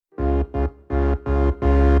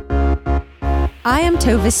I am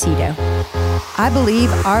Tova Cito. I believe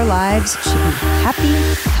our lives should be happy,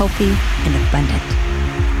 healthy, and abundant.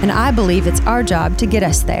 And I believe it's our job to get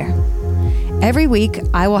us there. Every week,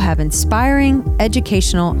 I will have inspiring,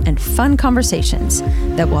 educational, and fun conversations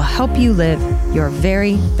that will help you live your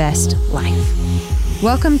very best life.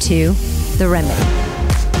 Welcome to The Remedy.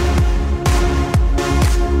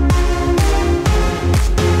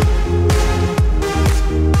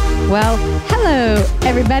 Well, hello,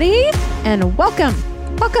 everybody, and welcome.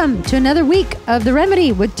 Welcome to another week of The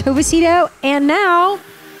Remedy with Tova Cito, and now,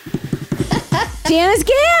 Janice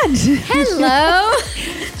Gant. Hello.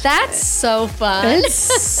 That's so fun. It's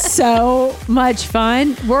so much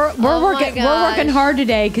fun. We're working hard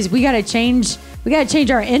today because we got to change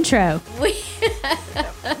our intro.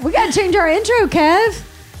 We got to change our intro, Kev.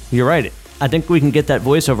 You're right. I think we can get that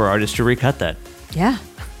voiceover artist to recut that. Yeah.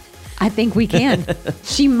 I think we can.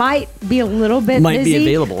 She might be a little bit Might busy,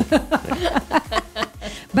 be available.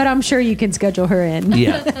 but I'm sure you can schedule her in.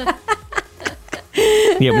 Yeah.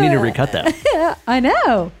 Yeah, we need to recut that. I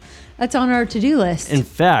know. That's on our to-do list. In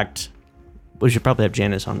fact, we should probably have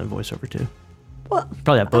Janice on the voiceover too. Well,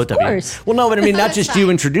 probably have both of course. you. Well, no, but I mean, not just you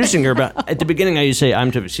introducing her, but at the beginning, I used to say,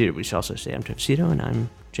 I'm Tova Cito. We should also say, I'm Tova Cito, and I'm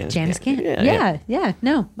Janice Gant. Yeah.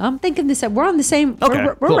 No, I'm thinking this. We're on the same. Okay,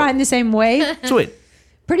 we're cool. riding the same wave. Sweet.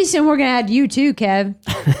 Pretty soon we're gonna add you too, Kev.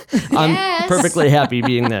 I'm perfectly happy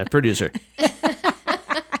being the producer.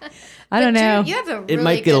 I don't know. You have a really It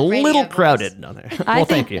might get a little crowded down there. Well,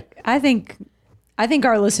 thank you. I think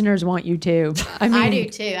our listeners want you too. I mean, I do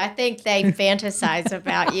too. I think they fantasize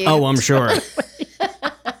about you. Oh, I'm sure.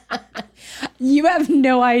 You have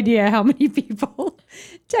no idea how many people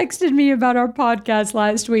texted me about our podcast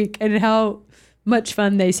last week and how much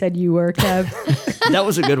fun they said you were, Kev. That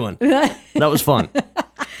was a good one. That was fun.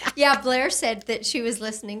 Yeah, Blair said that she was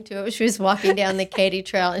listening to it. She was walking down the Katy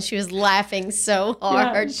Trail and she was laughing so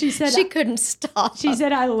hard. Yeah, she said she couldn't stop. She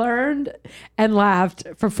said I learned and laughed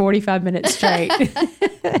for 45 minutes straight.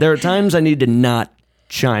 There are times I need to not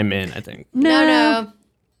chime in, I think. No.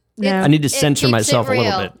 I need to censor keeps myself it a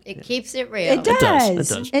little real. bit. It keeps it real. It does. It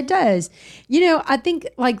does. It does. You know, I think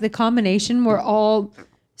like the combination, we're all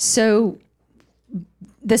so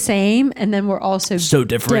the same, and then we're also So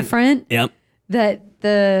different. Yep. That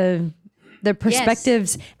the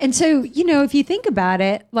perspectives, and so you know, if you think about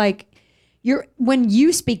it, like when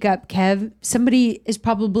you speak up, Kev, somebody is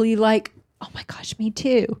probably like, "Oh my gosh, me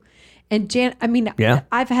too." And Yeah.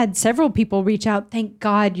 I've had several people reach out. Thank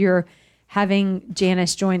God you're having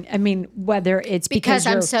Janice join. I mean, whether it's because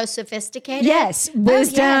I'm you're, so sophisticated. yes,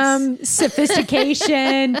 wisdom,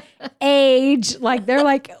 sophistication, age. Like they're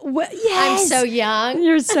like, yes, I'm so young.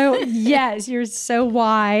 you're so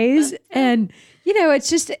wise. And, you know,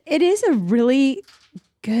 it is a really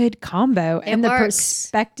good combo. And the works.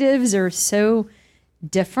 perspectives are so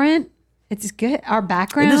different. It's good. Our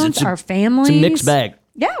backgrounds, It's our families. It's a mixed bag.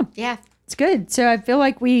 Yeah. Yeah. It's good. So I feel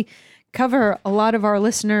like we cover a lot of our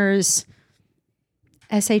listeners'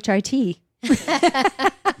 SHIT.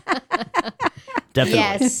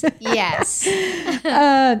 Definitely. Yes.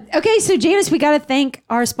 Okay, so Janice, we got to thank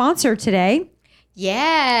our sponsor today.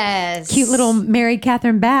 Yes. Cute little Mary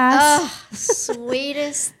Catherine Bass. Oh,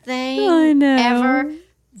 sweetest thing I know. ever.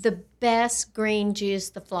 The best green juice,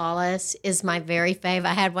 the Flawless, is my very fave.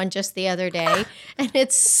 I had one just the other day, and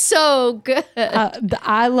it's so good.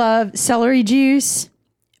 I love celery juice,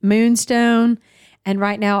 Moonstone, and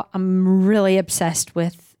right now I'm really obsessed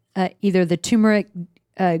with either the turmeric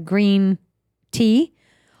green tea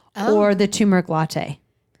or the turmeric latte.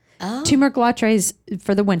 Oh. Turmeric latte is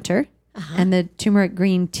for the winter. And the turmeric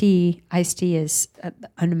green tea, iced tea, is an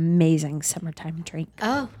amazing summertime drink.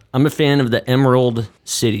 Oh, I'm a fan of the Emerald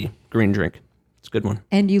City green drink. It's a good one.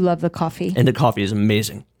 And you love the coffee. And the coffee is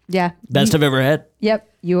amazing. Yeah. Best I've ever had. Yep.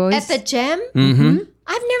 You always at the gym? Mm-hmm.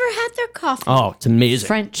 I've never had their coffee. Oh, it's amazing.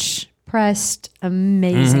 French pressed,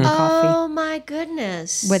 amazing coffee Oh, my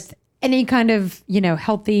goodness. with any kind of, you know,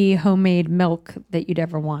 healthy homemade milk that you'd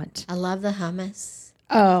ever want. I love the hummus.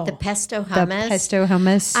 Oh, The pesto the hummus. pesto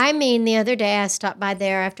hummus. I mean, the other day I stopped by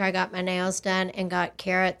there after I got my nails done and got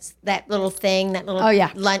carrots, that little thing, that little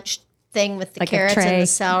lunch thing with the Like a carrots and tray. the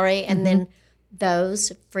celery, and then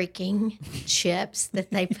those freaking chips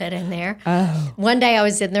that they put in there. Oh. One day I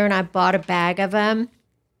was in there and I bought a bag of them,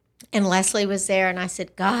 and Leslie was there, and I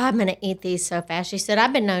said, God, I'm going to eat these so fast. She said,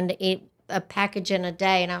 I've been known to eat a package in a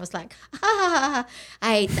day, and I was like, I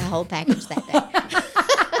ate the whole package that day.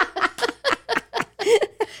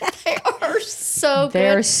 They are so good.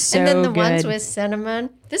 They're so And then the ones good. with cinnamon.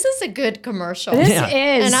 This is a good commercial. This Yeah.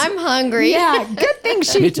 is. And I'm hungry. Yeah, good thing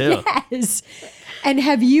she Me too. Yes. And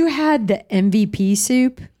have you had the MVP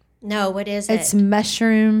soup? No, what is It's it?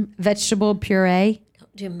 mushroom vegetable puree.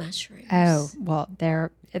 Don't do mushrooms. Oh, well,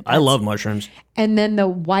 I love mushrooms. And then the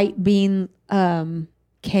white bean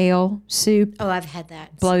kale soup. Oh, I've had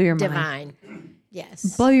that. Blow your mind. Divine.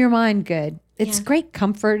 Yes. Blow your mind good. It's Yeah. great,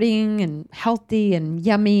 comforting and healthy and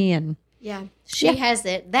yummy. And Yeah. She has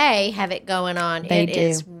it. They have it going on. They It do.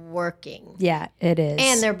 is working. yeah, it is.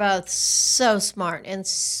 And they're both so smart and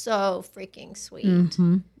so freaking sweet.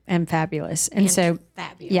 and fabulous. And, And so,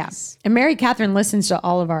 fabulous. yeah. And Mary Catherine listens to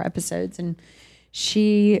all of our episodes, and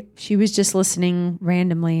she was just listening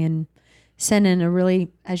randomly and sent in a really,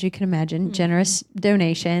 as you can imagine, generous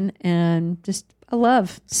donation and just a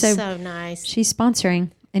love. So nice. She's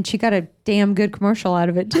sponsoring, and she got a damn good commercial out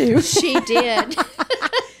of it too. She did.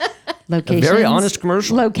 Locations, Very honest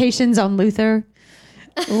commercial. Locations on Luther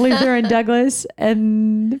and Douglas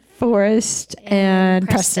and Forest and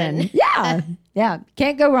Preston. Yeah, yeah,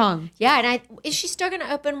 can't go wrong. Yeah, and is she still going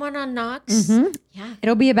to open one on Knox? Yeah,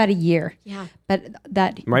 It'll be about a year, yeah. but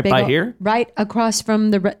that Right big by here? right across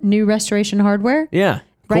from the new Restoration Hardware, Yeah.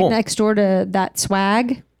 right Cool. next door to that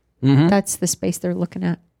Swag. That's the space they're looking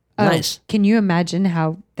at. Oh, Nice. Can you imagine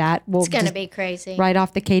how that will It's going to just be crazy. right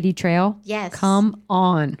off the Katy Trail? Yes. Come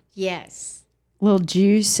on. Yes, Little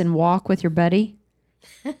juice and walk with your buddy.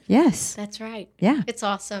 Yes. that's right. Yeah. It's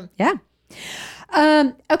awesome. Yeah.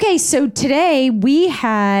 Okay. So today we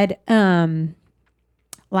had,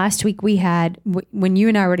 last week we had, when you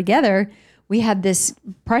and I were together, we had this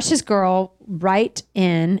precious girl write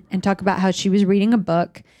in and talk about how she was reading a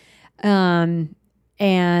book.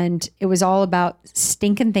 And it was all about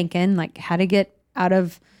stinking thinking, like how to get out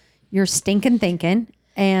of your stinking thinking.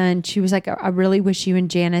 And she was like, I really wish you and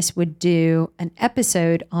Janice would do an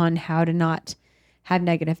episode on how to not have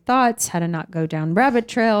negative thoughts, how to not go down rabbit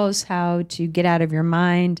trails, how to get out of your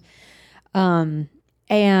mind.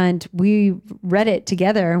 And we read it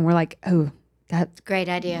together and we're like, oh, that's Great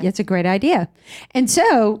idea. a great idea. And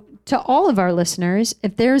so to all of our listeners,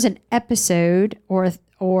 if there's an episode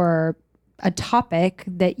or a topic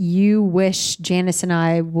that you wish Janice and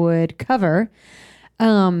I would cover,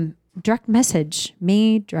 direct message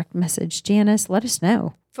me, direct message Janice, let us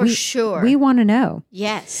know. For sure. We want to know.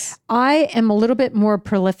 Yes. I am a little bit more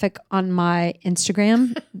prolific on my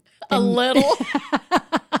Instagram A little.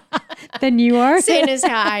 than you are. Seeing as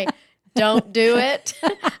how I don't do it.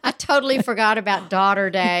 I totally forgot about Daughter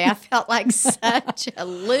Day. I felt like such a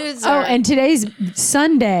loser. Oh, and today's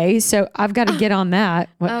Sunday, so I've got to get on that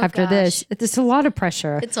after this. It's a lot of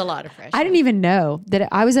pressure. It's a lot of pressure. I didn't even know that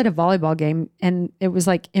I was at a volleyball game and it was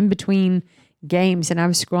like in between games and I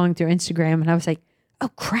was scrolling through Instagram and I was like, oh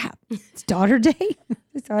crap, it's Daughter Day.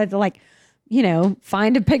 So I had to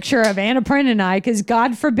find a picture of Anna Print and I, because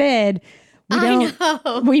God forbid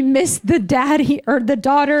we miss the daddy or the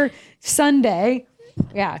daughter Sunday.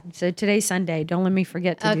 Yeah. So today's Sunday. Don't let me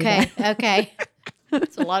forget to do that. Okay.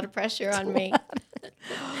 It's a lot of pressure on me.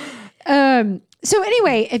 So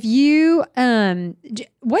anyway, if you,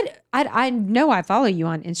 I know I follow you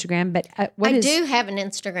on Instagram, but I do have an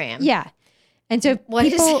Instagram. Yeah. And so What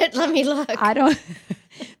is people, it? Let me look. I don't,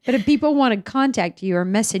 but if people want to contact you or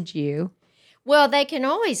message you, Well, they can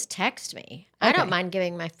always text me. I don't mind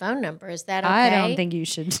giving my phone number. Is that okay? I don't think you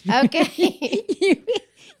should. Okay.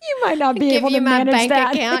 you might not be Give able to you my manage bank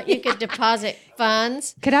that. account. You could deposit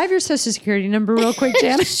funds. Could I have your social security number real quick,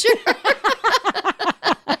 Janice? Sure.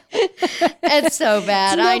 It's so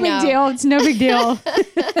bad. It's no I know. big deal. It's no big deal.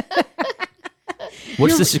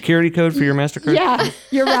 What's the security code for your MasterCard? Yeah.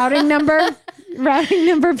 Your routing number. Routing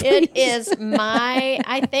number, please. It is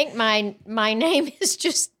I think my name is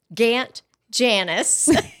just Gant Janice.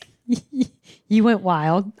 You went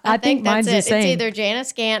wild. I think mine's that's the it. same. It's either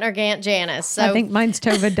Janice Gant or Gant Janice. So I think mine's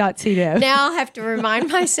Tova.Cito. now I'll have to remind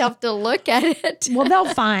myself to look at it. Well,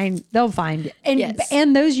 they'll find it. And Yes.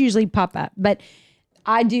 and those usually pop up. But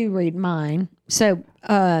I do read mine. So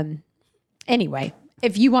anyway,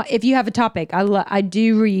 if you have a topic, I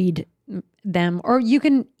do read them, or you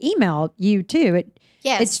can email you too.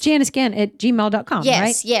 Yes. It's janicegant@gmail.com, Yes,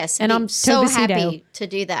 right? yes. And Be I'm so Tovacito. happy to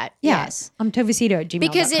do that. Yeah, Yes. I'm Tovacito@gmail.com.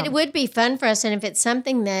 Because it would be fun for us. And if it's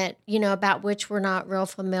something that, about which we're not real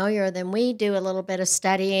familiar, then we do a little bit of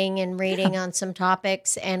studying and reading on some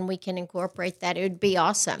topics and we can incorporate that. It would be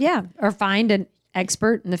awesome. Yeah, or find an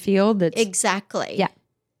expert in the field that's Exactly. Yeah,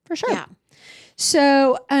 for sure. Yeah.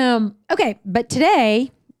 So, okay, but today,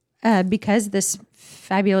 because this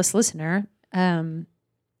fabulous listener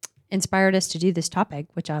inspired us to do this topic,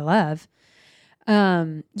 which I love,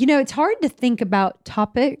 it's hard to think about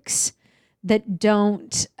topics that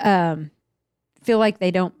don't feel like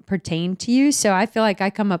they don't pertain to you. So I feel like I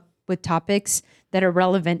come up with topics that are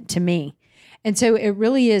relevant to me. And so it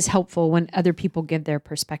really is helpful when other people give their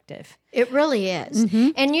perspective. It really is.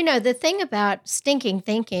 And the thing about stinking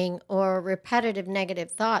thinking or repetitive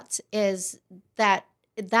negative thoughts is that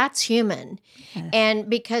that's human. Yes. And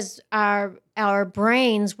because our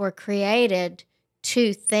brains were created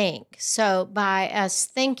to think. So by us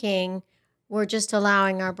thinking, we're just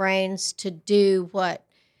allowing our brains to do what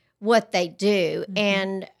they do.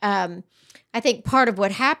 And I think part of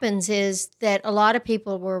what happens is that a lot of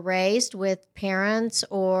people were raised with parents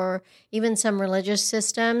or even some religious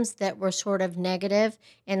systems that were sort of negative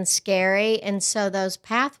and scary. And so those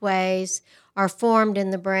pathways are formed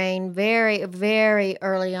in the brain very, very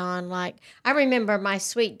early on. Like I remember my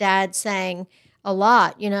sweet dad saying a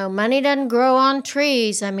lot, money doesn't grow on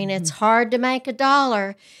trees. I mean, it's hard to make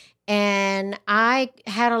 $1. And I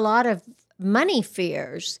had a lot of money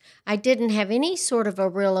fears. I didn't have any sort of a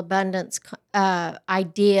real abundance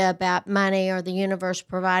idea about money or the universe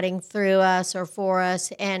providing through us or for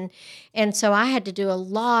us. And so I had to do a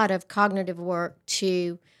lot of cognitive work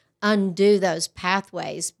to undo those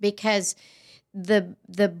pathways because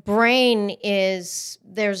the brain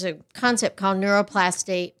there's a concept called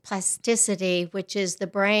neuroplasticity, which is the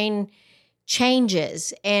brain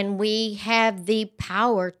changes and we have the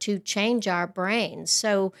power to change our brains.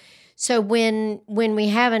 So when we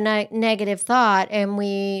have a negative thought and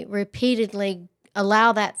we repeatedly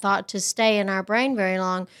allow that thought to stay in our brain very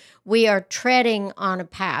long, we are treading on a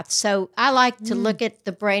path. So I like to look at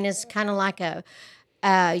the brain as kind of like a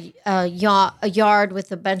yard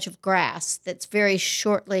with a bunch of grass that's very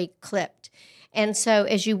shortly clipped. And so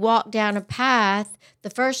as you walk down a path, the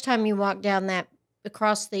first time you walk down that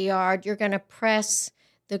across the yard, you're going to press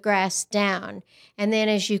the grass down. And then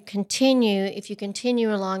as you continue, if you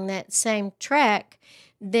continue along that same track,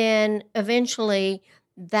 then eventually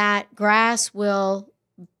that grass will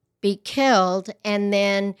be killed and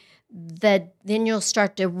then you'll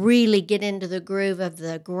start to really get into the groove of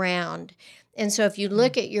the ground. And so if you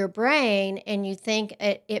look at your brain and you think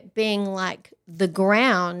it being like the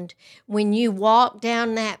ground, when you walk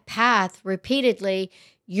down that path repeatedly,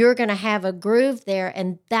 you're going to have a groove there,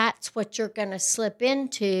 and that's what you're going to slip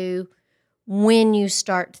into when you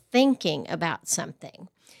start thinking about something.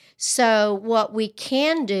 So what we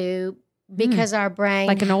can do, because our brain...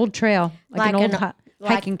 Like an old trail, like an old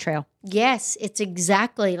hiking trail. Yes, it's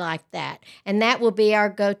exactly like that. And that will be our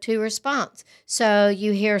go-to response. So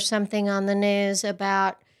you hear something on the news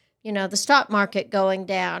about, the stock market going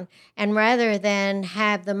down, and rather than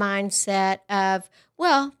have the mindset of,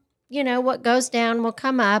 well, what goes down will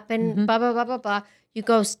come up and blah, blah, blah, blah, blah. You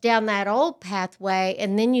go down that old pathway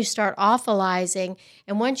and then you start awfulizing.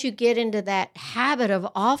 And once you get into that habit of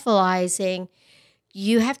awfulizing,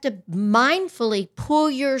 you have to mindfully pull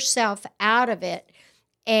yourself out of it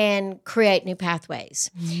and create new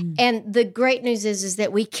pathways. And the great news is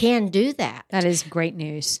that we can do that. That is great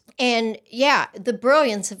news. And the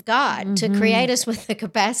brilliance of God to create us with the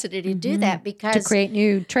capacity to do that, because to create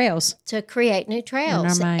new trails. In our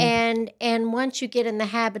mind. And once you get in the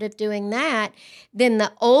habit of doing that, then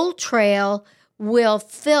the old trail will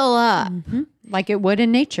fill up. Like it would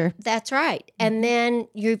in nature. That's right. And then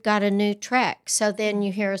you've got a new trek. So then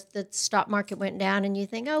you hear the stock market went down and you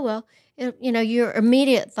think, oh, well, your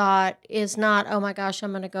immediate thought is not, oh my gosh,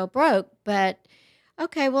 I'm going to go broke. But,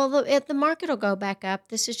 okay, well, the market will go back up.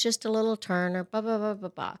 This is just a little turn or blah, blah, blah, blah,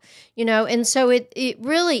 blah. And so it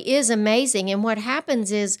really is amazing. And what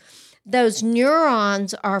happens is those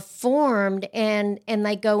neurons are formed and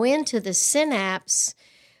they go into the synapse,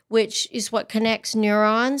 which is what connects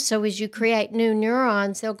neurons. So as you create new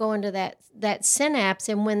neurons, they'll go into that synapse.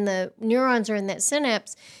 And when the neurons are in that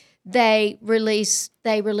synapse, they release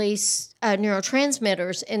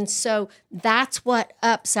neurotransmitters. And so that's what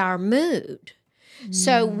ups our mood.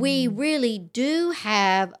 So we really do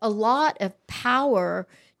have a lot of power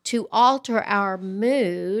to alter our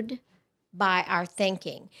mood by our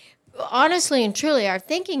thinking. Honestly and truly, our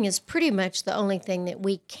thinking is pretty much the only thing that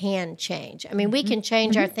we can change. I mean, we can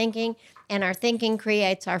change our thinking, and our thinking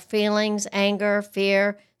creates our feelings: anger,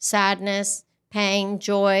 fear, sadness, pain,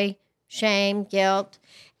 joy, shame, guilt,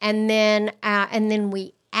 and then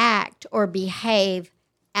we act or behave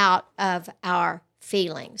out of our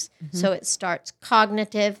feelings. So it starts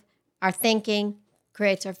cognitive. Our thinking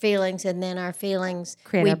creates our feelings, and then our feelings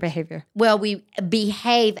create our behavior. Well, we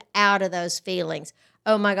behave out of those feelings.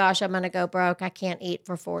 Oh my gosh, I'm going to go broke. I can't eat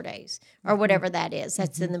for 4 days, or whatever that is.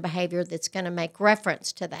 That's in the behavior that's going to make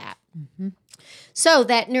reference to that. So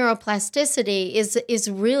that neuroplasticity is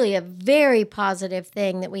really a very positive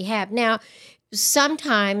thing that we have. Now,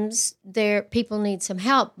 sometimes people need some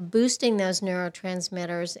help boosting those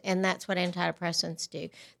neurotransmitters, and that's what antidepressants do.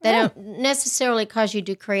 They don't necessarily cause you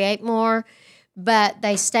to create more, but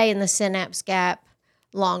they stay in the synapse gap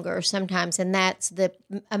longer sometimes, and that's the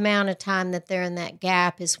amount of time that they're in that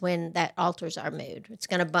gap is when that alters our mood. It's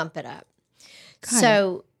going to bump it up.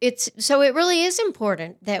 So it really is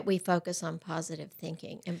important that we focus on positive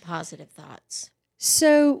thinking and positive thoughts.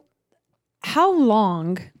 So how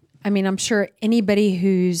long, I mean, I'm sure anybody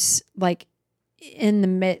who's like in the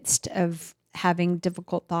midst of having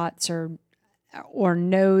difficult thoughts or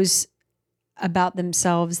knows about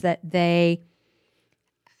themselves that they,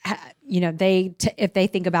 if they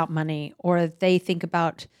think about money or if they think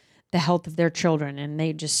about the health of their children and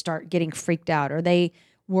they just start getting freaked out, or they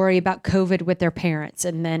worry about COVID with their parents,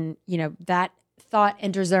 and then, that thought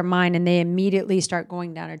enters their mind and they immediately start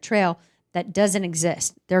going down a trail that doesn't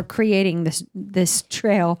exist. They're creating this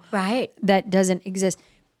trail that doesn't exist.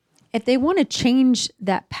 If they want to change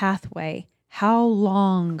that pathway, how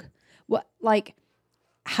long,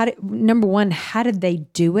 number one, how did they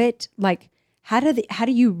do it? Like, how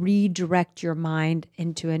do you redirect your mind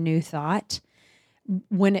into a new thought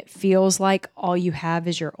when it feels like all you have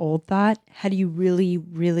is your old thought? How do you really,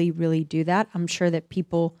 really, really do that? I'm sure that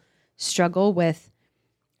people struggle with,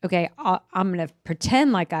 okay, I'm going to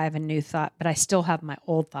pretend like I have a new thought, but I still have my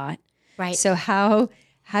old thought. Right. So how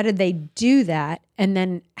do they do that? And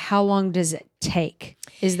then how long does it take?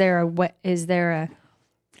 Is there a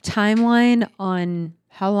timeline on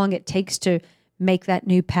how long it takes to make that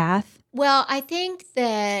new path? Well, I think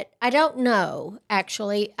that, I don't know,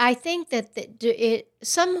 actually. I think that it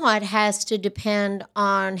somewhat has to depend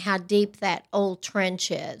on how deep that old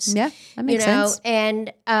trench is. Yeah, that makes sense.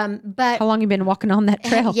 And, but... How long have you been walking on that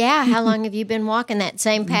trail? Yeah, how long have you been walking that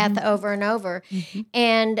same path over and over? Mm-hmm.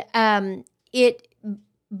 And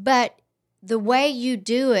but the way you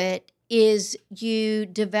do it is you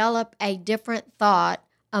develop a different thought,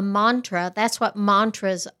 a mantra. That's what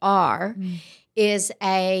mantras are. Mm. Is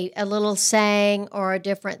a little saying or a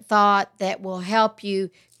different thought that will help you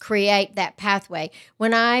create that pathway.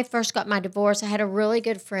 When I first got my divorce, I had a really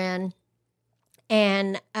good friend,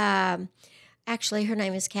 and actually her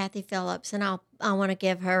name is Kathy Phillips, and I want to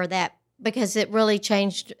give her that because it really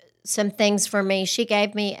changed some things for me. She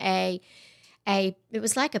gave me it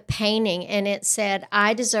was like a painting, and it said,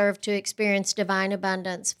 "I deserve to experience divine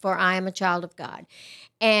abundance, for I am a child of God."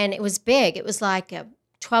 And it was big. It was like a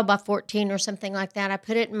 12 by 14 or something like that. I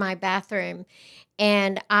put it in my bathroom,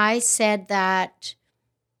 and I said that,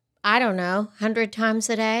 I don't know, 100 times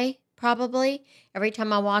a day, probably. Every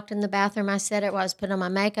time I walked in the bathroom, I said it. When I was putting on my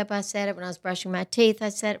makeup, I said it. When I was brushing my teeth, I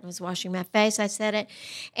said it. When I was washing my face, I said it.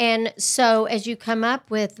 And so as you come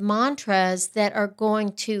up with mantras that are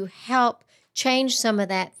going to help change some of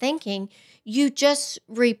that thinking, you just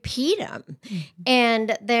repeat them. Mm-hmm.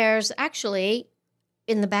 And there's actually...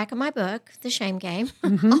 in the back of my book, The Shame Game,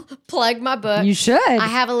 I'll plug my book. You should. I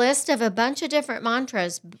have a list of a bunch of different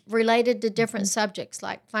mantras related to different subjects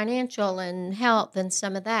like financial and health and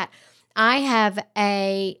some of that. I have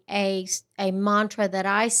a mantra that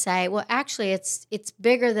I say. Well, actually, it's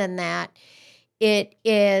bigger than that. It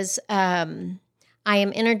is, I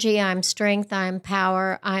am energy, I am strength, I am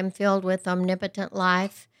power, I am filled with omnipotent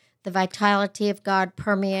life. The vitality of God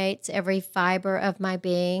permeates every fiber of my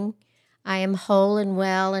being. I am whole and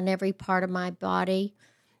well in every part of my body.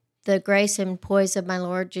 The grace and poise of my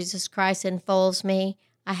Lord Jesus Christ enfolds me.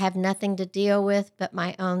 I have nothing to deal with but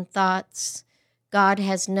my own thoughts. God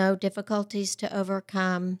has no difficulties to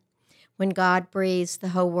overcome. When God breathes, the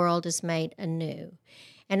whole world is made anew.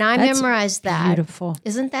 And I memorized that. Beautiful.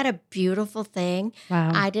 Isn't that a beautiful thing?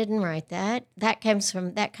 Wow. I didn't write that. That comes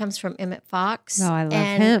from Emmett Fox. Oh, I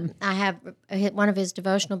love him. I have one of his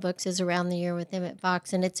devotional books is Around the Year with Emmett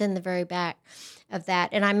Fox, and it's in the very back of that.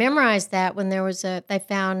 And I memorized that when they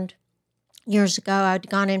found years ago, I'd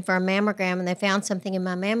gone in for a mammogram, and they found something in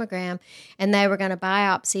my mammogram, and they were going to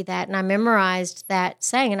biopsy that. And I memorized that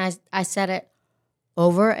saying, and I said it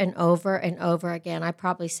over and over and over again. I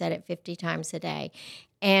probably said it 50 times a day.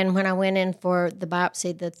 And when I went in for the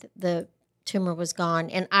biopsy, the tumor was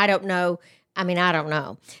gone. And I don't know. I mean, I don't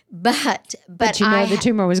know. But you know the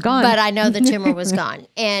tumor was gone. But I know the tumor was gone,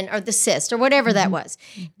 or the cyst or whatever that was.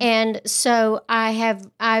 And so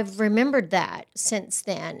I've remembered that since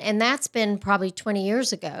then. And that's been probably 20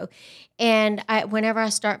 years ago. And whenever I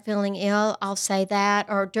start feeling ill, I'll say that.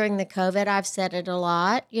 Or during the COVID, I've said it a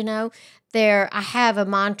lot, I have a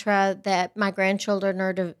mantra that my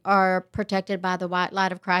grandchildren are protected by the white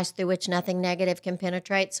light of Christ, through which nothing negative can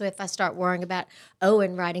penetrate. So if I start worrying about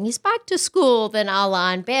Owen riding his bike to school, then I'll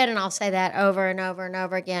lie in bed and I'll say that over and over and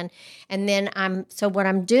over again. And then so what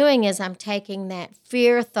I'm doing is I'm taking that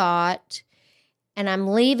fear thought and I'm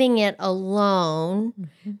leaving it alone.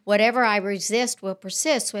 Mm-hmm. Whatever I resist will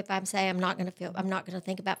persist. So if I'm saying I'm not going to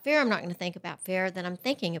think about fear, then I'm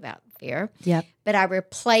thinking about fear. Yep. But I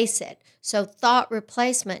replace it. So thought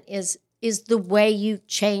replacement is the way you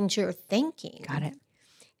change your thinking. Got it.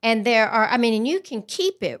 And and you can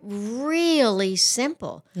keep it really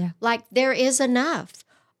simple. Yeah. Like there is enough,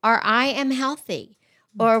 or I am healthy.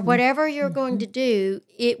 Or whatever you're going to do,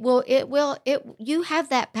 you have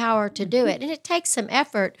that power to do it. And it takes some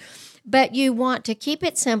effort, but you want to keep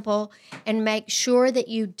it simple and make sure that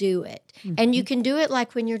you do it. And you can do it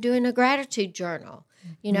like when you're doing a gratitude journal.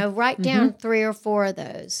 Write down 3 or 4 of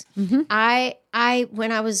those. When I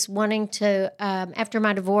was wanting to, after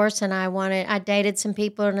my divorce, and I dated some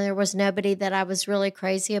people, and there was nobody that I was really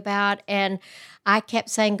crazy about, and I kept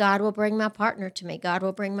saying, God will bring my partner to me. God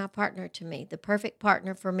will bring my partner to me. The perfect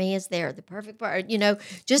partner for me is there. The perfect partner,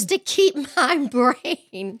 just to keep my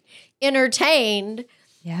brain entertained,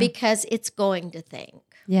 because it's going to think.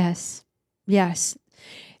 Yes. Yes.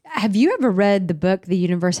 Have you ever read the book, The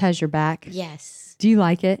Universe Has Your Back? Yes. Do you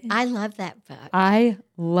like it? I love that book. I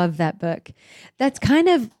love that book. That's kind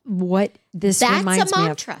of what this reminds me of. That's a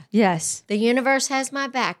mantra. Yes. The universe has my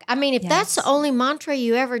back. I mean, if that's the only mantra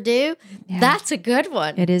you ever do, that's a good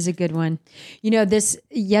one. It is a good one.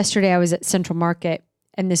 Yesterday I was at Central Market,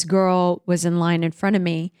 and this girl was in line in front of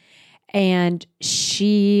me, and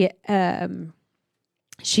she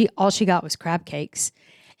all she got was crab cakes.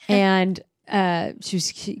 And she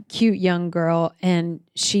was a cute young girl, and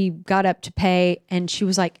she got up to pay, and she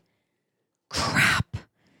was like, crap.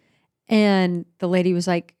 And the lady was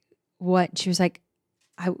like, what? She was like,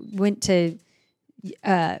 I went to,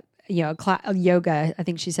 yoga. I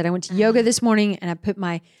think she said, I went to yoga this morning, and I put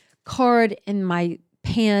my card in my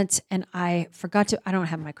pants, and I don't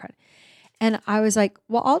have my credit. And I was like,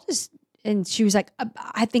 well, and she was like,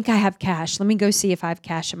 I think I have cash. Let me go see if I have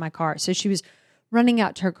cash in my car. So she was running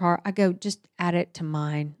out to her car. I go, just add it to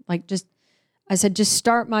mine. I said, just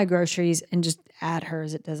start my groceries and just add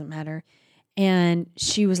hers. It doesn't matter. And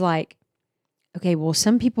she was like, okay, well,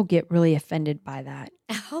 some people get really offended by that.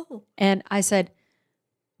 Oh. And I said,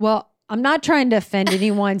 well, I'm not trying to offend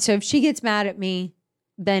anyone. So if she gets mad at me,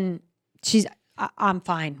 then I'm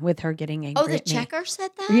fine with her getting angry. Oh, the at me. checker said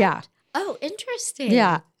that? Yeah. Oh, interesting.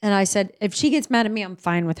 Yeah. And I said, if she gets mad at me, I'm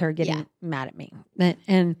fine with her getting mad at me.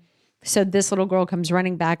 And so this little girl comes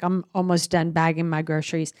running back. I'm almost done bagging my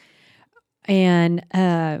groceries. And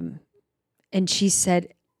she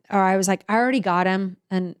said, or I was like, I already got him.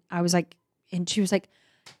 And I was like, and she was like,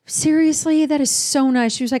 seriously? That is so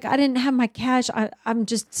nice. She was like, I didn't have my cash. I'm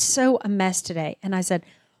just so a mess today. And I said,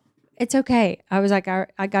 it's okay. I was like,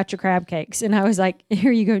 I got your crab cakes. And I was like,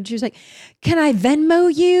 here you go. And she was like, can I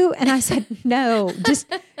Venmo you? And I said, no,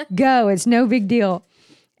 just go. It's no big deal.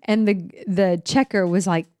 And the checker was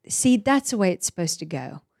like, see, that's the way it's supposed to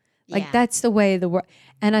go. Like, that's the way the world.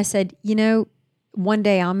 And I said, one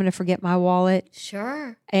day I'm going to forget my wallet.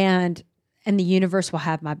 Sure. And the universe will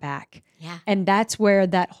have my back. Yeah. And that's where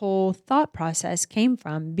that whole thought process came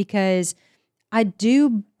from, because I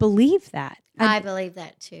do believe that. I believe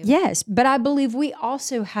that too. Yes. But I believe we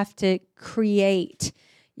also have to create,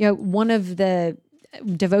 one of the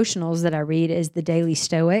devotionals that I read is the Daily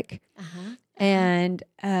Stoic. Uh-huh. And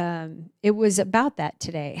it was about that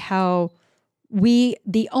today, how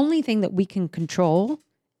the only thing that we can control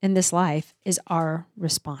in this life is our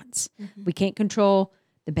response. Mm-hmm. We can't control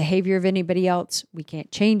the behavior of anybody else. We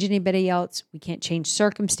can't change anybody else. We can't change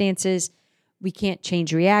circumstances. We can't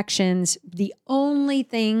change reactions. The only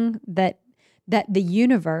thing that the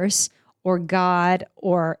universe or God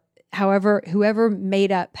or whoever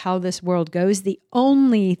made up how this world goes, the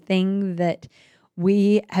only thing that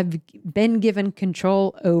we have been given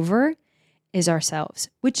control over is ourselves,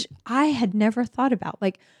 which I had never thought about.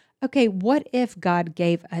 Like, okay, what if God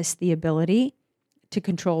gave us the ability to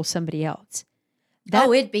control somebody else?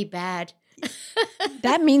 It'd be bad.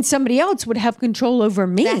 That means somebody else would have control over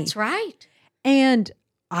me. That's right. And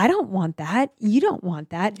I don't want that. You don't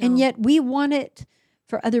want that. No. And yet we want it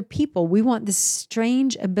for other people. We want this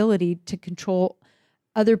strange ability to control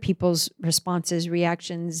other people's responses,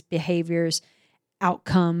 reactions, behaviors,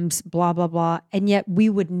 outcomes, blah, blah, blah. And yet we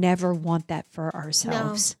would never want that for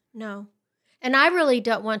ourselves. No. And I really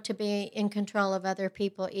don't want to be in control of other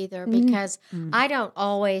people either, because I don't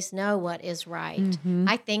always know what is right.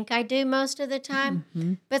 I think I do most of the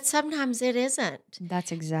time, but sometimes it isn't.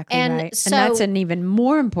 That's exactly And right. so- and that's an even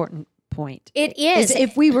more important point. It is.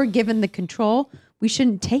 If we were given the control, we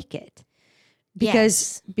shouldn't take it.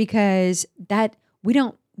 Because that we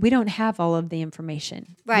don't have all of the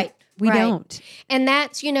information. Right. We right. don't. And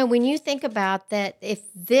that's, when you think about that, if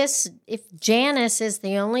Janice is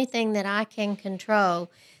the only thing that I can control,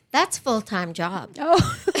 that's a full-time job.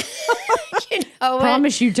 Oh, And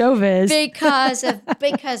promise you, Tova is.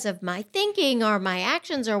 because of my thinking or my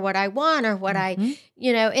actions or what I want or what I,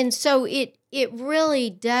 and so it really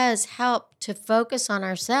does help to focus on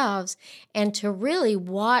ourselves and to really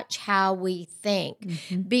watch how we think.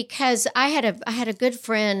 Because I had a good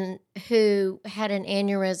friend who had an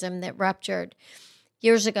aneurysm that ruptured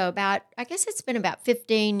years ago, I guess it's been about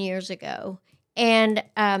 15 years ago. And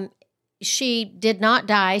she did not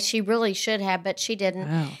die. She really should have, but she didn't.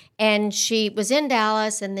 Wow. And she was in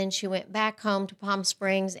Dallas, and then she went back home to Palm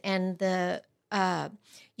Springs, and the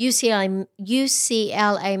UCLA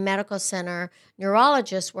Medical Center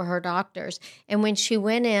neurologists were her doctors. And when she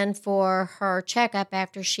went in for her checkup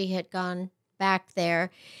after she had gone back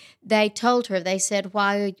there, they told her, they said,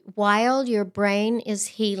 while your brain is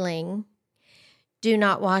healing, do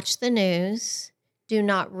not watch the news, do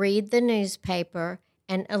not read the newspaper,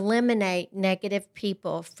 and eliminate negative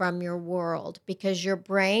people from your world, because your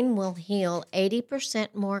brain will heal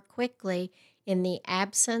 80% more quickly in the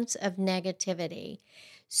absence of negativity.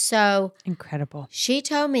 So Incredible. she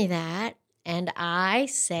told me that, and I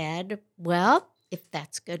said, well, if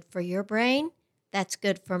that's good for your brain, that's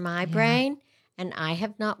good for my brain. And I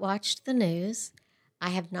have not watched the news. I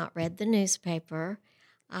have not read the newspaper.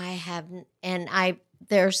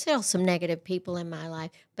 There are still some negative people in my life,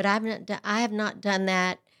 but I have not done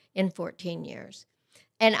that in 14 years.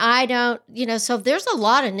 And I don't, so there's a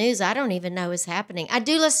lot of news I don't even know is happening. I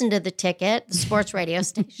do listen to The Ticket, the sports radio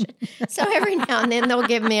station. So every now and then they'll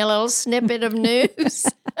give me a little snippet of news.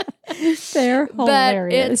 They're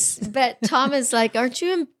hilarious. But Tom is like, aren't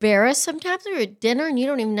you embarrassed? Sometimes we're at dinner and you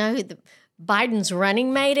don't even know who Biden's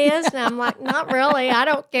running mate is. And I'm like, not really. I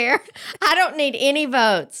don't care. I don't need any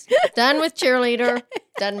votes. Done with cheerleader.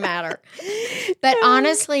 Doesn't matter. But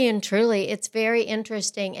honestly and truly, it's very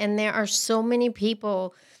interesting. And there are so many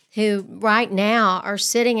people who right now are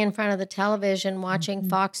sitting in front of the television watching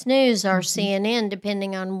Fox News or CNN,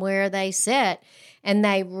 depending on where they sit. And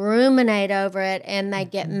they ruminate over it, and they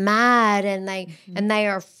get mad, and they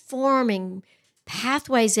are forming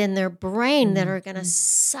pathways in their brain that are going to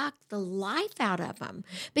suck the life out of them,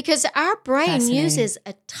 because our brain uses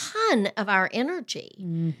a ton of our energy.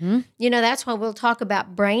 That's why we'll talk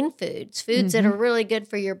about brain foods that are really good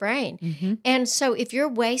for your brain. And so if you're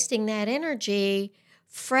wasting that energy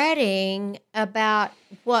fretting about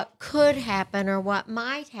what could happen or what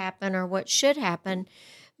might happen or what should happen,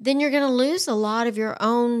 then you're going to lose a lot of your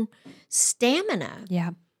own stamina. Yeah.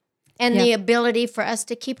 And the ability for us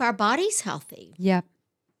to keep our bodies healthy. Yep.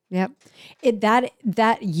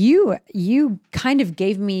 That you kind of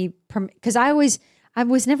gave me, because I was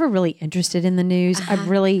never really interested in the news. I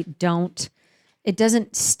really don't. It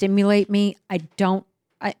doesn't stimulate me. I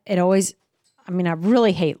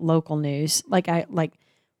really hate local news. I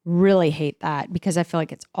really hate that, because I feel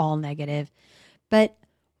like it's all negative. But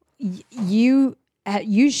you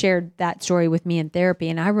shared that story with me in therapy,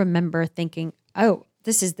 and I remember thinking, oh,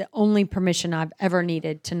 this is the only permission I've ever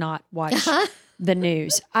needed to not watch the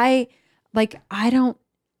news. I don't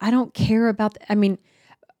care about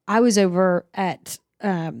I was over at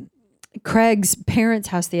Craig's parents'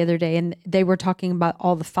 house the other day, and they were talking about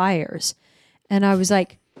all the fires. And I was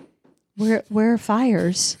like, where are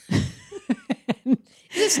fires?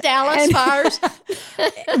 This Dallas fires.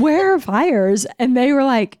 Where are fires? And they were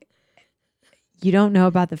like, you don't know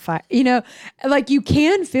about the fire. You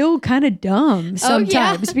can feel kind of dumb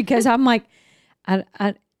sometimes because I'm like, I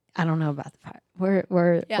don't know about the fire.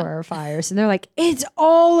 Where are fires? And they're like, it's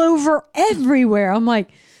all over everywhere. I'm like,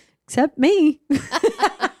 except me.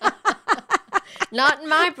 Not in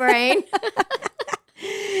my brain.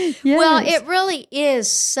 Yes. Well, it really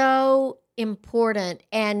is so important.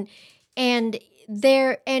 And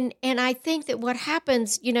and I think that what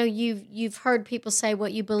happens, you've heard people say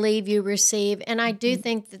what you believe you receive, and I do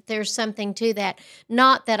think that there's something to that.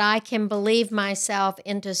 Not that I can believe myself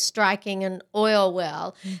into striking an oil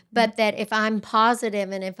well, but that if I'm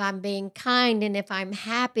positive and if I'm being kind and if I'm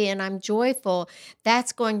happy and I'm joyful,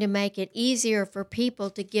 that's going to make it easier for people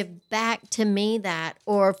to give back to me that,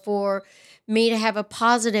 or for me to have a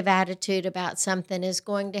positive attitude about something is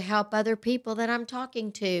going to help other people that I'm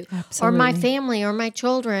talking to, or my family, or my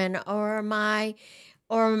children, or my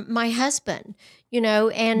husband,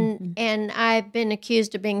 and I've been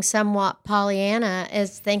accused of being somewhat Pollyanna,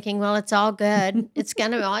 as thinking, well, it's all good. It's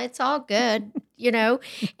all good,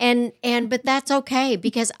 but that's okay,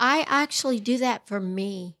 because I actually do that for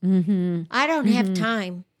me. I don't have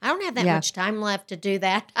time. I don't have that much time left to do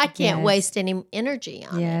that. I can't waste any energy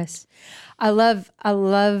on it. Yes. I love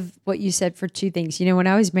what you said for two things. When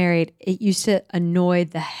I was married, it used to annoy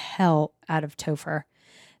the hell out of Topher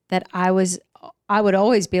that I would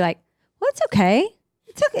always be like, well, it's okay.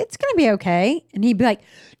 It's okay. It's going to be okay. And he'd be like,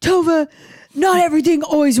 Tova, not everything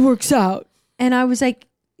always works out. And I was like,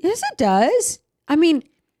 yes, it does. I mean,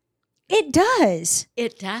 it does.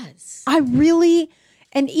 It does.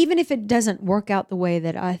 And even if it doesn't work out the way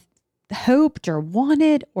that I hoped or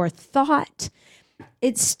wanted or thought,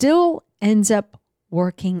 it still ends up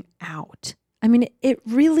working out. I mean, it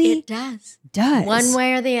really does. One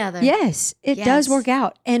way or the other. Yes, it does work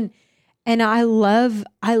out. And I love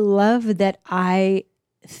that I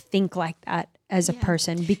think like that as a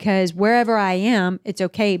person, because wherever I am, it's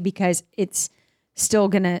okay, because it's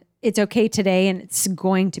okay today and it's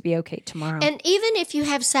going to be okay tomorrow. And even if you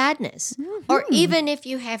have sadness, or even if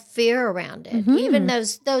you have fear around it, even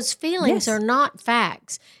those feelings are not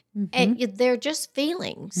facts. They're just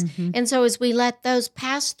feelings. And so as we let those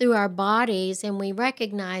pass through our bodies and we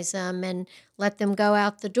recognize them and let them go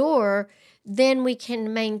out the door, then we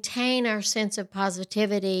can maintain our sense of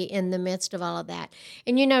positivity in the midst of all of that.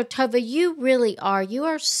 And Tova, you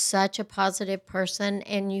are such a positive person,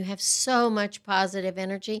 and you have so much positive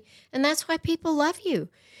energy. And that's why people love you,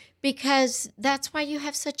 because that's why you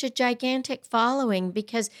have such a gigantic following,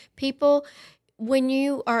 because people, when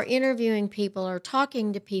you are interviewing people or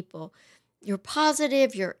talking to people, you're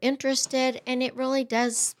positive, you're interested, and it really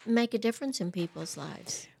does make a difference in people's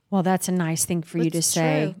lives. Well, that's a nice thing for you to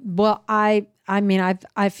say. Well, I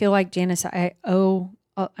feel like, Janice, I've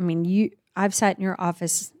sat in your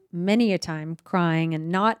office many a time crying and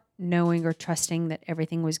not knowing or trusting that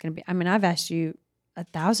everything was going to be. I mean, I've asked you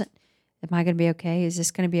 1,000, am I going to be okay? Is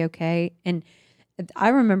this going to be okay? And I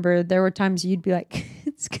remember there were times you'd be like,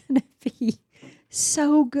 it's going to be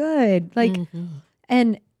so good. Like,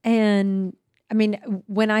 and I mean,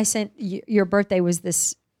 when I sent your birthday was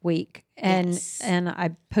this week, and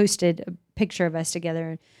I posted a picture of us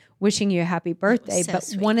together wishing you a happy birthday. But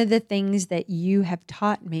sweet. One of the things that you have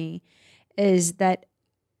taught me is that,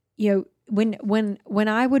 when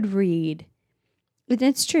I would read, and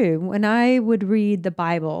it's true, when I would read the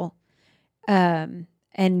Bible, and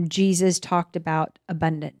Jesus talked about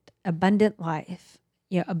abundant life,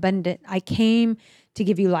 abundant, I came to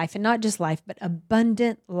give you life, and not just life, but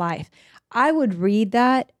abundant life. I would read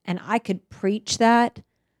that and I could preach that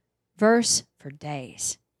verse for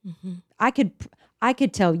days. I could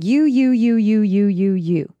tell you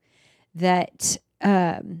that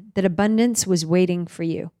that abundance was waiting for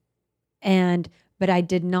you, but I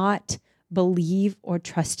did not believe or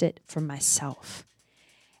trust it for myself.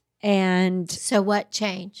 And so, what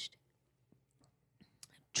changed?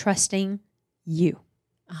 Trusting you.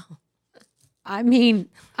 Oh. I mean,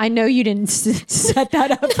 I know you didn't set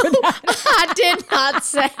that up for that. I did not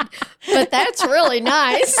say, but that's really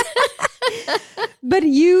nice. But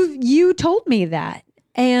you told me that,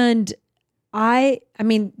 and I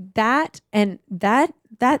mean that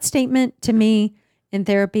statement to me in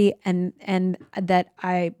therapy, and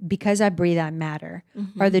that because I breathe, I matter,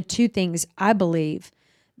 are the two things I believe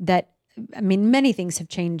that. I mean, many things have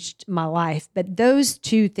changed my life, but those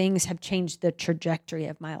two things have changed the trajectory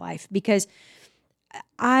of my life, because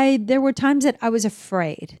there were times that I was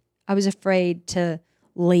afraid. I was afraid to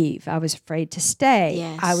leave. I was afraid to stay.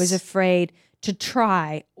 Yes. I was afraid to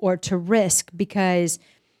try or to risk, because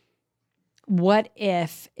what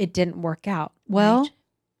if it didn't work out? Well,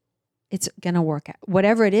 it's going to work out.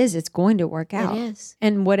 Whatever it is, it's going to work out. It is.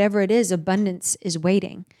 And whatever it is, abundance is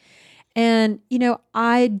waiting. And,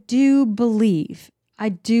 I do believe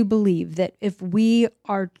that if we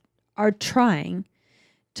are trying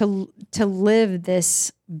to live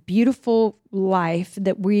this beautiful life,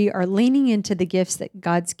 that we are leaning into the gifts that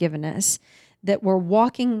God's given us, that we're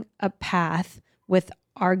walking a path with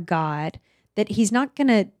our God, that He's not going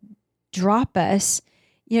to drop us.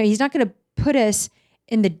 He's not going to put us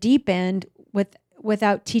in the deep end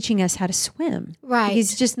without teaching us how to swim. Right.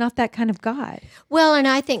 He's just not that kind of God. Well, and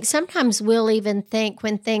I think sometimes we'll even think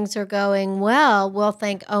when things are going well, we'll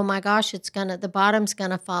think, oh my gosh, the bottom's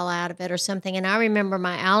gonna fall out of it or something. And I remember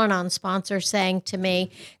my Al-Anon sponsor saying to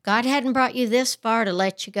me, God hadn't brought you this far to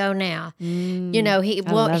let you go now. He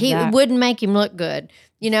wouldn't make him look good.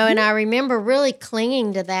 And I remember really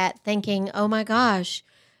clinging to that, thinking, oh my gosh,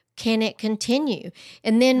 can it continue?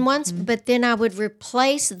 And then but then I would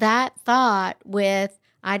replace that thought with,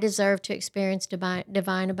 I deserve to experience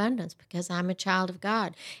divine abundance because I'm a child of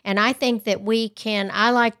God. And I think that I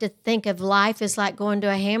like to think of life as like going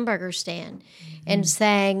to a hamburger stand and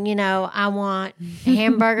saying, I want a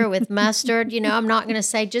hamburger with mustard. I'm not going to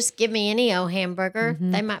say, just give me any old hamburger.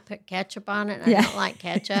 They might put ketchup on it. And I don't like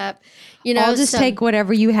ketchup. I'll just take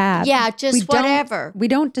whatever you have. Yeah, just whatever. We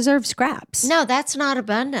don't deserve scraps. No, that's not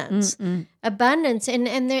abundance. Abundance, and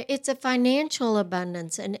it's a financial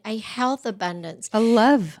abundance and a health abundance. A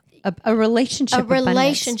love, a relationship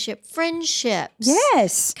relationship, friendships.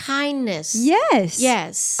 Yes. Kindness.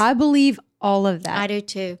 Yes. I believe all of that. I do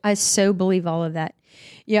too. I so believe all of that.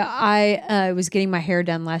 Yeah, I was getting my hair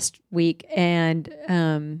done last week or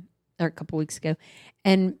a couple weeks ago.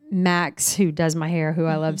 And Max, who does my hair, who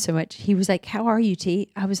I love so much, he was like, how are you, T?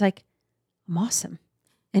 I was like, I'm awesome.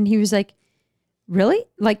 And he was like, really?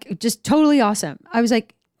 Like, just totally awesome. I was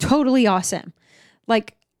like, totally awesome.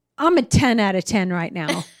 Like, I'm a 10 out of 10 right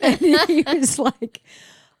now. And he was like,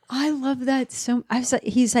 I love that so.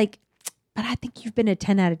 He's like, but I think you've been a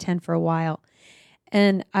 10 out of 10 for a while.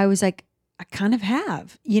 And I was like, I kind of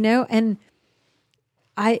have, and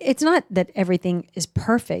it's not that everything is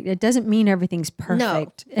perfect. It doesn't mean everything's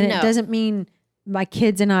perfect. No, and it doesn't mean my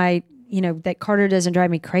kids and I, that Carter doesn't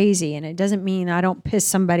drive me crazy. And it doesn't mean I don't piss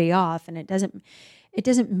somebody off. And it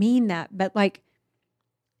doesn't mean that, but like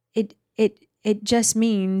it just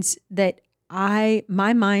means that my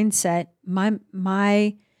mindset,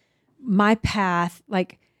 my path,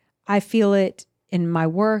 like I feel it in my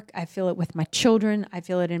work. I feel it with my children. I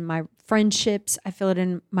feel it in my friendships. I feel it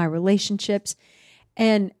in my relationships.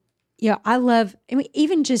 And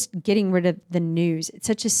even just getting rid of the news, it's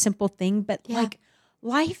such a simple thing, but like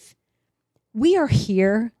life, we are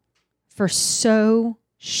here for so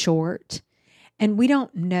short and we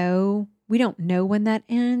don't know when that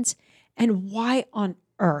ends. And why on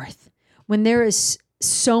earth, when there is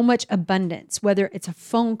so much abundance, whether it's a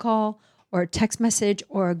phone call or a text message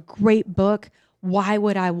or a great book, why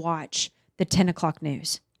would I watch the 10 o'clock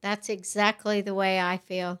news? That's exactly the way I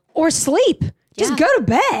feel. Or sleep. Just go to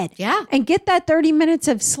bed. Yeah. And get that 30 minutes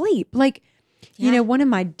of sleep. Like, one of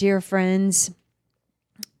my dear friends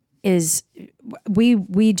is,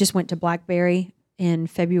 we just went to Blackberry in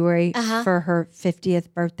February for her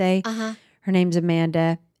 50th birthday. Her name's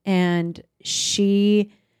Amanda. And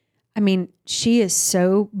she is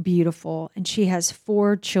so beautiful and she has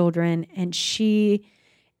 4 children and she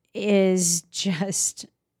is just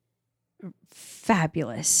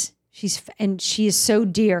fabulous. She is so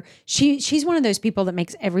dear. She's one of those people that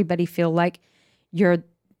makes everybody feel like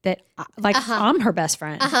I'm her best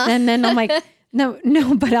friend. And then I'm like, no,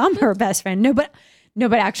 but I'm her best friend. No, but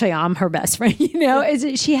actually I'm her best friend.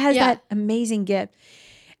 She has that amazing gift.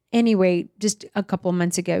 Anyway, just a couple of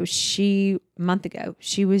months ago, she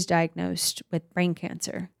was diagnosed with brain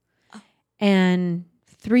cancer and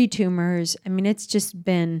 3 tumors. I mean, it's just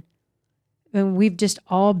been, we've just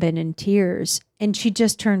all been in tears, and she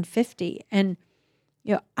just turned 50. And,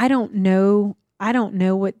 I don't know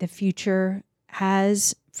what the future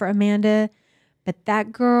has for Amanda, but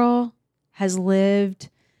that girl has lived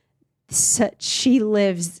she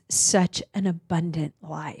lives such an abundant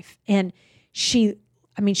life. And she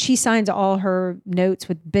signs all her notes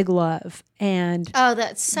with Big Love and oh,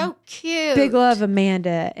 that's so cute. Big Love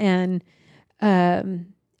Amanda. And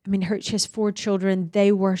she has 4 children.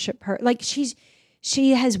 They worship her. Like she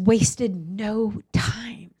has wasted no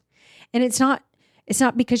time. And it's not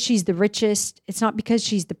because she's the richest. It's not because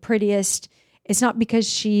she's the prettiest. It's not because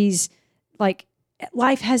she's like,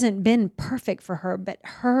 life hasn't been perfect for her, but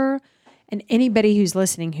her and anybody who's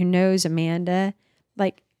listening who knows Amanda,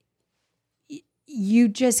 like, you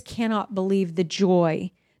just cannot believe the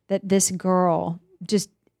joy that this girl just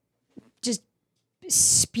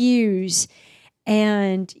spews.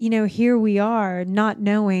 And, here we are not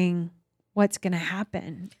knowing what's going to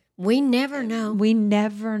happen. We never know.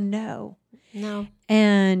 No.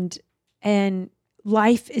 And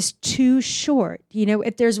life is too short.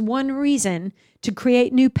 If there's one reason to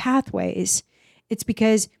create new pathways, it's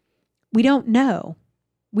because we don't know.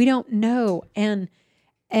 And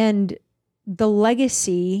the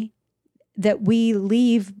legacy that we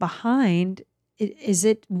leave behind, is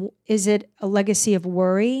it a legacy of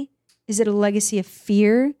worry? Is it a legacy of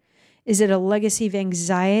fear? Is it a legacy of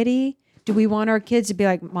anxiety? Do we want our kids to be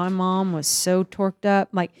like, my mom was so torqued up,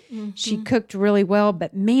 like she cooked really well,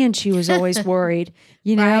 but man, she was always worried,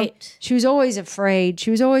 you know, Right. she was always afraid.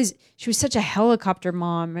 She was such a helicopter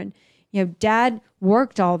mom. And, you know, dad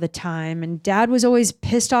worked all the time and dad was always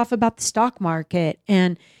pissed off about the stock market.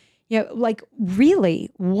 And, you know, like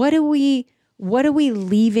really, what are we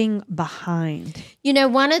leaving behind? You know,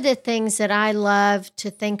 one of the things that I love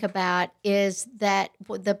to think about is that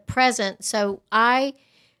the present. So I've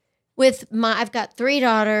got 3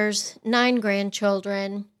 daughters, 9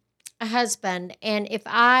 grandchildren, a husband, and if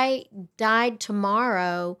I died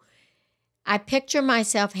tomorrow, I picture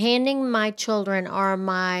myself handing my children or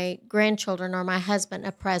my grandchildren or my husband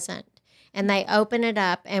a present, and they open it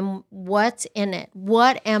up, and what's in it?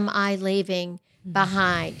 What am I leaving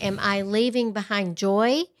behind? Am I leaving behind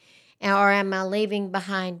joy, or am I leaving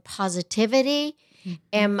behind positivity?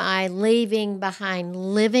 Am I leaving behind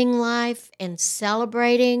living life and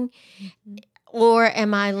celebrating? Or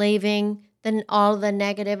am I leaving all the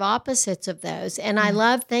negative opposites of those? And I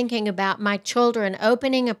love thinking about my children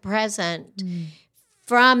opening a present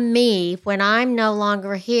from me when I'm no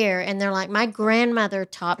longer here. And they're like, my grandmother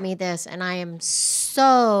taught me this. And I am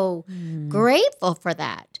so grateful for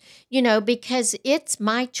that, you know, because it's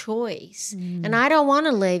my choice. And I don't want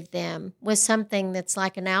to leave them with something that's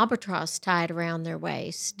like an albatross tied around their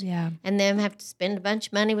waist. Yeah. And them have to spend a bunch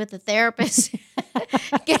of money with a therapist,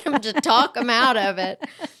 get them to talk them out of it,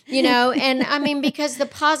 you know. And I mean, because the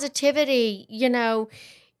positivity, you know,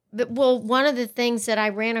 one of the things that I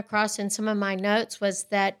ran across in some of my notes was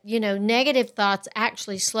that, you know, negative thoughts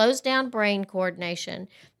actually slows down brain coordination,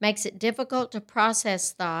 makes it difficult to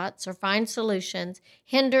process thoughts or find solutions,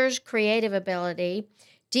 hinders creative ability,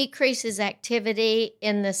 decreases activity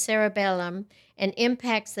in the cerebellum, and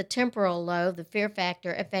impacts the temporal lobe, the fear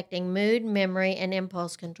factor, affecting mood, memory, and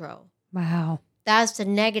impulse control. Wow. That's the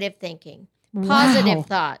negative thinking. Wow. Positive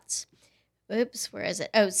thoughts. Oops, where is it?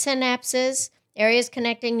 Oh, synapses. Areas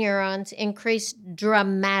connecting neurons increase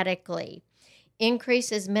dramatically.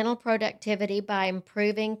 Increases mental productivity by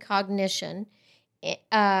improving cognition.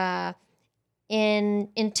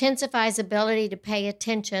 Intensifies ability to pay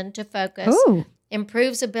attention, to focus. Ooh.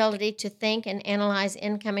 Improves ability to think and analyze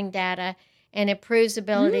incoming data. And improves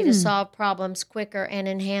ability to solve problems quicker and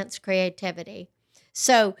enhance creativity.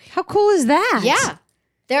 So, How cool is that? yeah.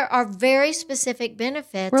 There are very specific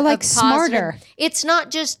benefits. We're like of positive. smarter. It's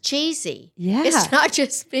not just cheesy. Yeah. It's not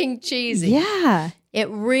just being cheesy. Yeah. It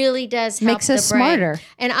really does help Makes us the brain. smarter.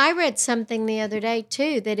 And I read something the other day,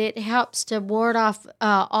 too, that it helps to ward off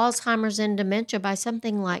Alzheimer's and dementia by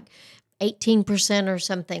something like 18% or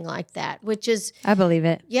something like that, which is, I believe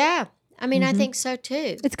it. yeah. I mean, I think so,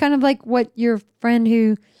 too. It's kind of like what your friend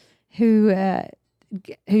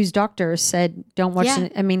whose doctor said, don't watch Yeah.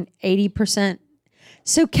 80%.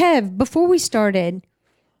 So Kev, before we started,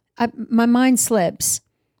 my mind slips,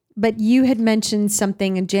 but you had mentioned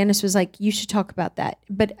something and Janice was like, you should talk about that.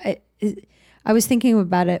 But I was thinking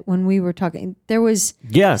about it when we were talking. There was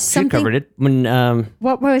Yeah, she something- covered it. When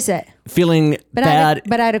what was it? feeling But bad,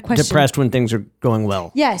 I had a question. depressed when things are going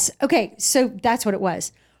well. Yes. Okay. So that's what it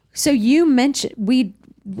was. So you mentioned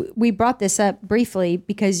we brought this up briefly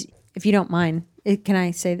because if you don't mind, can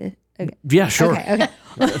I say this? Okay. Yeah, sure. Okay.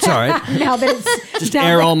 It's all right. Now that it's Just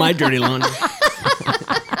air all my dirty laundry.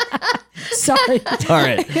 sorry. All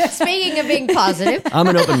right. Speaking of being positive, I'm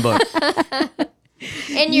an open book.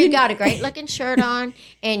 and you got a great looking shirt on,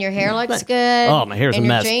 and your hair looks good. Oh, my hair's and a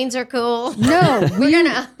mess. your jeans are cool. No,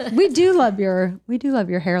 We're we do love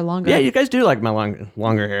your hair longer. Yeah, you guys do like my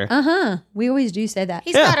longer hair. We always do say that.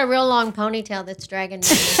 He's got a real long ponytail that's dragging down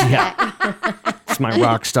his back. It's my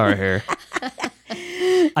rock star hair.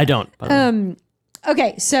 I don't. by the way.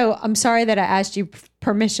 Okay, so I'm sorry that I asked you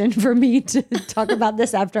permission for me to talk about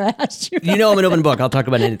this after I asked you. You know I'm an open book. I'll talk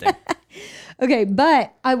about anything. Okay,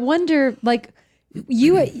 but I wonder, like,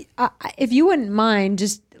 if you wouldn't mind,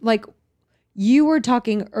 just like you were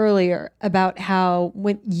talking earlier about how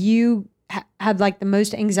when you have like the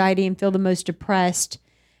most anxiety and feel the most depressed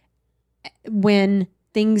when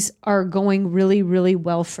things are going really, really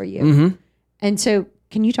well for you. Mm-hmm. And so,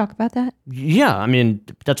 can you talk about that? Yeah, I mean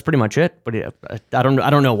that's pretty much it. But I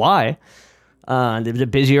don't know why. The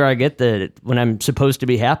busier I get, when I'm supposed to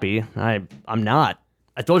be happy, I'm not.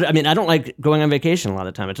 I told you. I mean, I don't like going on vacation a lot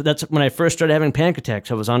of the time. That's when I first started having panic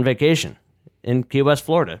attacks. I was on vacation in Key West,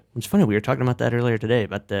 Florida. It's funny, we were talking about that earlier today,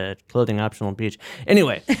 about the clothing optional beach.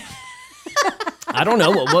 Anyway, I don't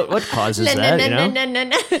know what causes that. No.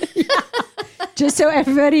 Just so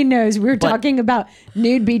everybody knows, we're talking about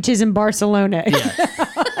nude beaches in Barcelona.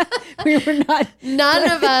 We were not.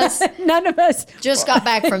 None of us just got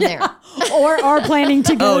back from there. Or are planning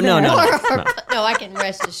to go there. No. No, I can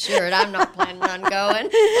rest assured I'm not planning on going.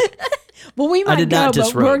 Well, we might go,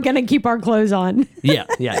 but we're going to keep our clothes on. Yeah.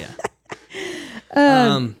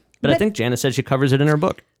 But I think Janice said she covers it in her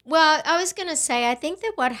book. Well, I was going to say, I think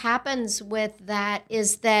that what happens with that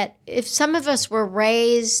is that if some of us were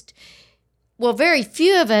raised, well, very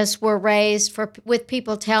few of us were raised with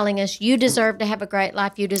people telling us, you deserve to have a great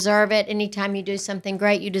life, you deserve it. Anytime you do something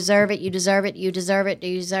great, you deserve it, you deserve it, you deserve it,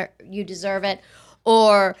 you deserve it.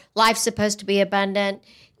 Or life's supposed to be abundant.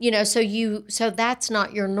 So that's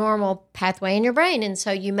not your normal pathway in your brain. And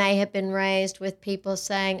so you may have been raised with people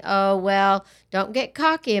saying, oh, well, don't get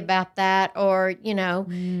cocky about that. Or,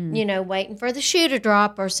 waiting for the shoe to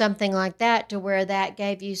drop or something like that, to where that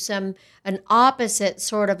gave you an opposite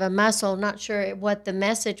sort of a muscle. Not sure what the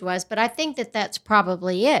message was, but I think that that's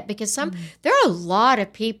probably it, because there are a lot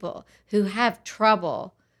of people who have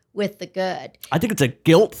trouble with the good. I think it's a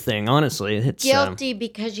guilt thing, honestly. It's guilty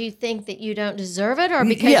because you think that you don't deserve it, or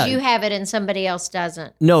because you have it and somebody else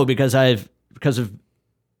doesn't? No, because of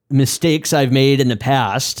mistakes I've made in the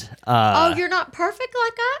past. You're not perfect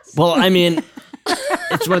like us? Well, I mean,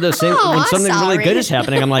 it's one of those things when something really good is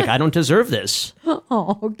happening, I'm like, I don't deserve this.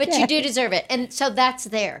 Oh, okay. But you do deserve it. And so that's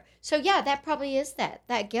there. So yeah, that probably is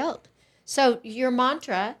that guilt. So your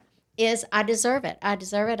mantra is, I deserve it. I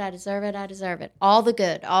deserve it. I deserve it. I deserve it. All the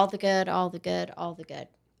good, all the good, all the good, all the good.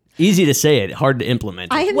 Easy to say it, hard to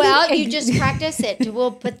implement. You just practice it.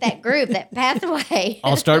 We'll put that groove, that pathway.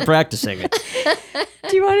 I'll start practicing it.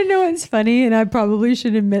 Do you want to know what's funny? And I probably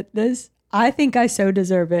should admit this. I think I so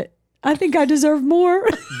deserve it. I think I deserve more.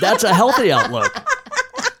 That's a healthy outlook.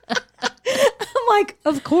 I'm like,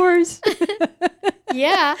 of course.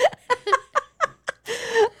 Yeah.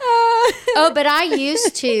 But I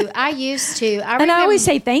used to. And I always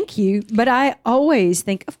say thank you, but I always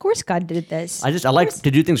think, of course God did this. I like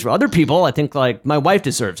to do things for other people. I think like my wife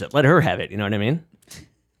deserves it. Let her have it. You know what I mean?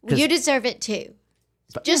 You deserve it too.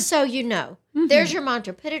 Just so you know. Mm-hmm. There's your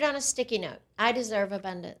mantra. Put it on a sticky note. I deserve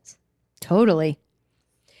abundance. Totally.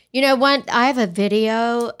 I have a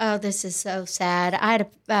video. Oh, this is so sad.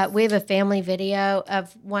 We have a family video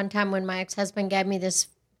of one time when my ex-husband gave me this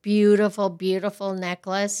beautiful, beautiful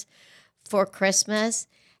necklace for Christmas.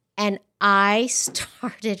 And I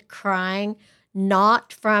started crying,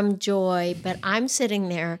 not from joy, but I'm sitting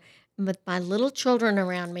there with my little children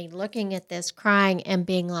around me looking at this, crying and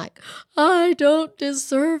being like, I don't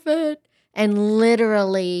deserve it. And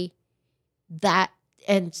literally did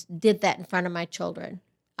that in front of my children.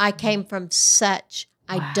 I came from such,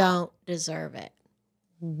 wow. I don't deserve it.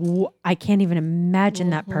 I can't even imagine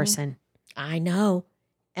that person. I know.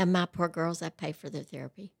 And my poor girls, I pay for their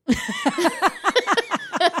therapy.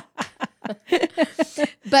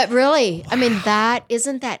 But really, I mean,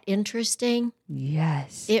 isn't that interesting?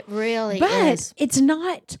 Yes. It really is.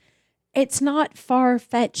 But it's not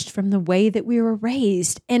far-fetched from the way that we were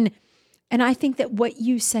raised. And I think that what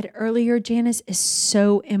you said earlier, Janice, is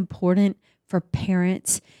so important for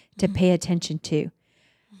parents to pay attention to.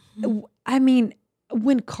 Mm-hmm. I mean,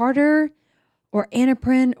 when Carter or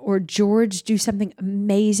Annaprin or George do something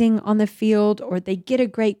amazing on the field, or they get a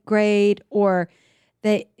great grade, or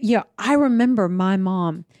I remember my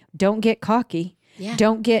mom, don't get cocky. Yeah.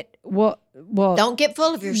 Don't get, don't get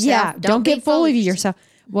full of yourself. Yeah. Don't get full of yourself.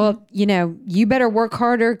 Well, you better work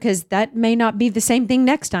harder, because that may not be the same thing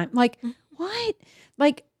next time. Like, what?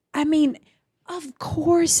 Like, I mean, of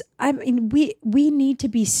course, I mean, we need to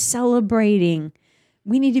be celebrating.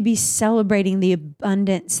 We need to be celebrating the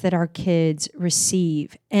abundance that our kids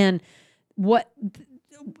receive, and what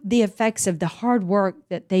the effects of the hard work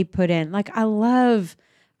that they put in. Like, I love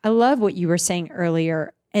what you were saying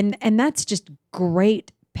earlier, and that's just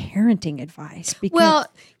great parenting advice. Because,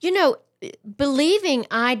 believing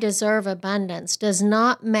I deserve abundance does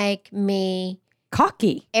not make me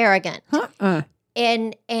cocky, arrogant.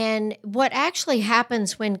 And what actually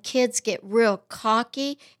happens when kids get real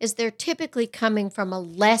cocky is they're typically coming from a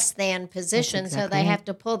less than position, so they have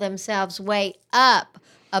to pull themselves way up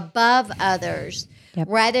above others,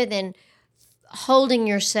 rather than holding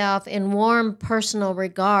yourself in warm personal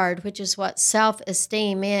regard, which is what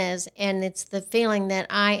self-esteem is. And it's the feeling that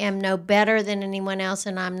I am no better than anyone else,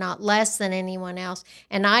 and I'm not less than anyone else,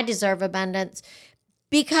 and I deserve abundance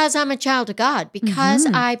because I'm a child of God, because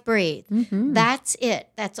I breathe. Mm-hmm. That's it.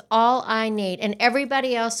 That's all I need. And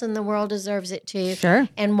everybody else in the world deserves it too. Sure.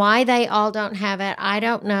 And why they all don't have it, I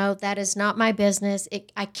don't know. That is not my business.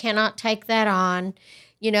 I cannot take that on,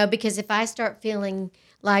 because if I start feeling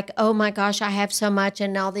like, oh my gosh, I have so much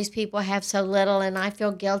and all these people have so little and I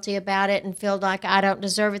feel guilty about it and feel like I don't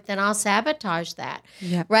deserve it, then I'll sabotage that.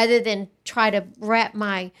 Yep. Rather than try to wrap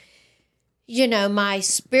my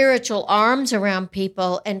spiritual arms around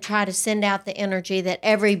people and try to send out the energy that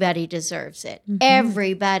everybody deserves it.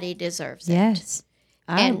 Everybody deserves it. Yes.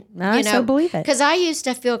 I so believe it. Because I used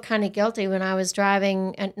to feel kind of guilty when I was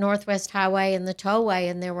driving at Northwest Highway and the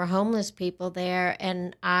tollway and there were homeless people there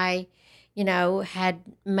and I, had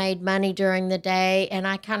made money during the day and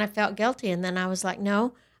I kind of felt guilty. And then I was like,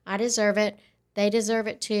 no, I deserve it. They deserve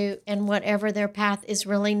it too. And whatever their path is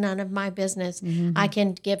really none of my business. I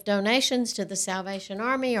can give donations to the Salvation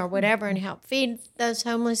Army or whatever and help feed those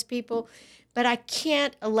homeless people. But I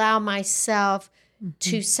can't allow myself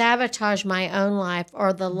to sabotage my own life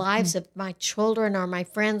or the lives of my children or my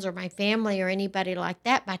friends or my family or anybody like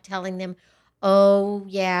that by telling them, oh,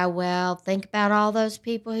 yeah, well, think about all those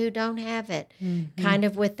people who don't have it. Kind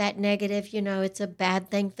of with that negative, it's a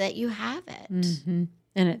bad thing that you have it. And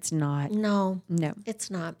it's not. No, No.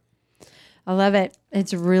 it's not. I love it.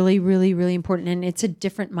 It's really, really, really important. And it's a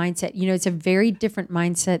different mindset. It's a very different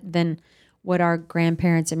mindset than what our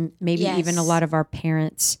grandparents and maybe even a lot of our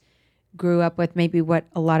parents grew up with, maybe what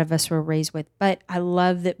a lot of us were raised with. But I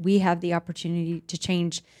love that we have the opportunity to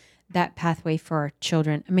change that pathway for our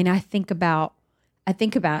children. I mean, I think about,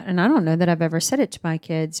 and I don't know that I've ever said it to my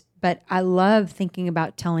kids, but I love thinking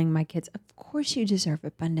about telling my kids, of course you deserve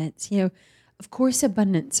abundance. Of course,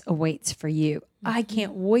 abundance awaits for you. I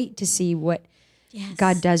can't wait to see what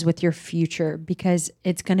God does with your future because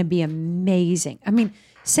it's going to be amazing. I mean,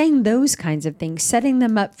 saying those kinds of things, setting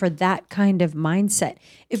them up for that kind of mindset.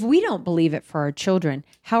 If we don't believe it for our children,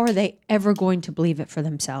 how are they ever going to believe it for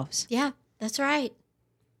themselves? Yeah, that's right.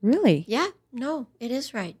 Really? Yeah, no, it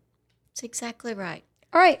is right. It's exactly right.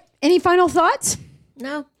 All right. Any final thoughts?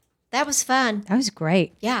 No, that was fun. That was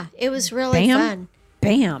great. Yeah, it was really fun.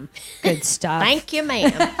 Bam. Good stuff. Thank you,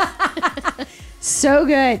 ma'am. So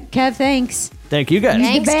good. Kev, thanks. Thank you guys.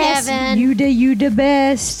 Thanks, the best. Kevin. You the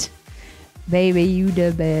best. Baby, you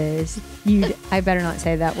the best. I better not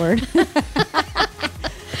say that word.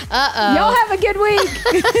 Uh-oh. Y'all have a good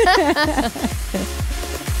week.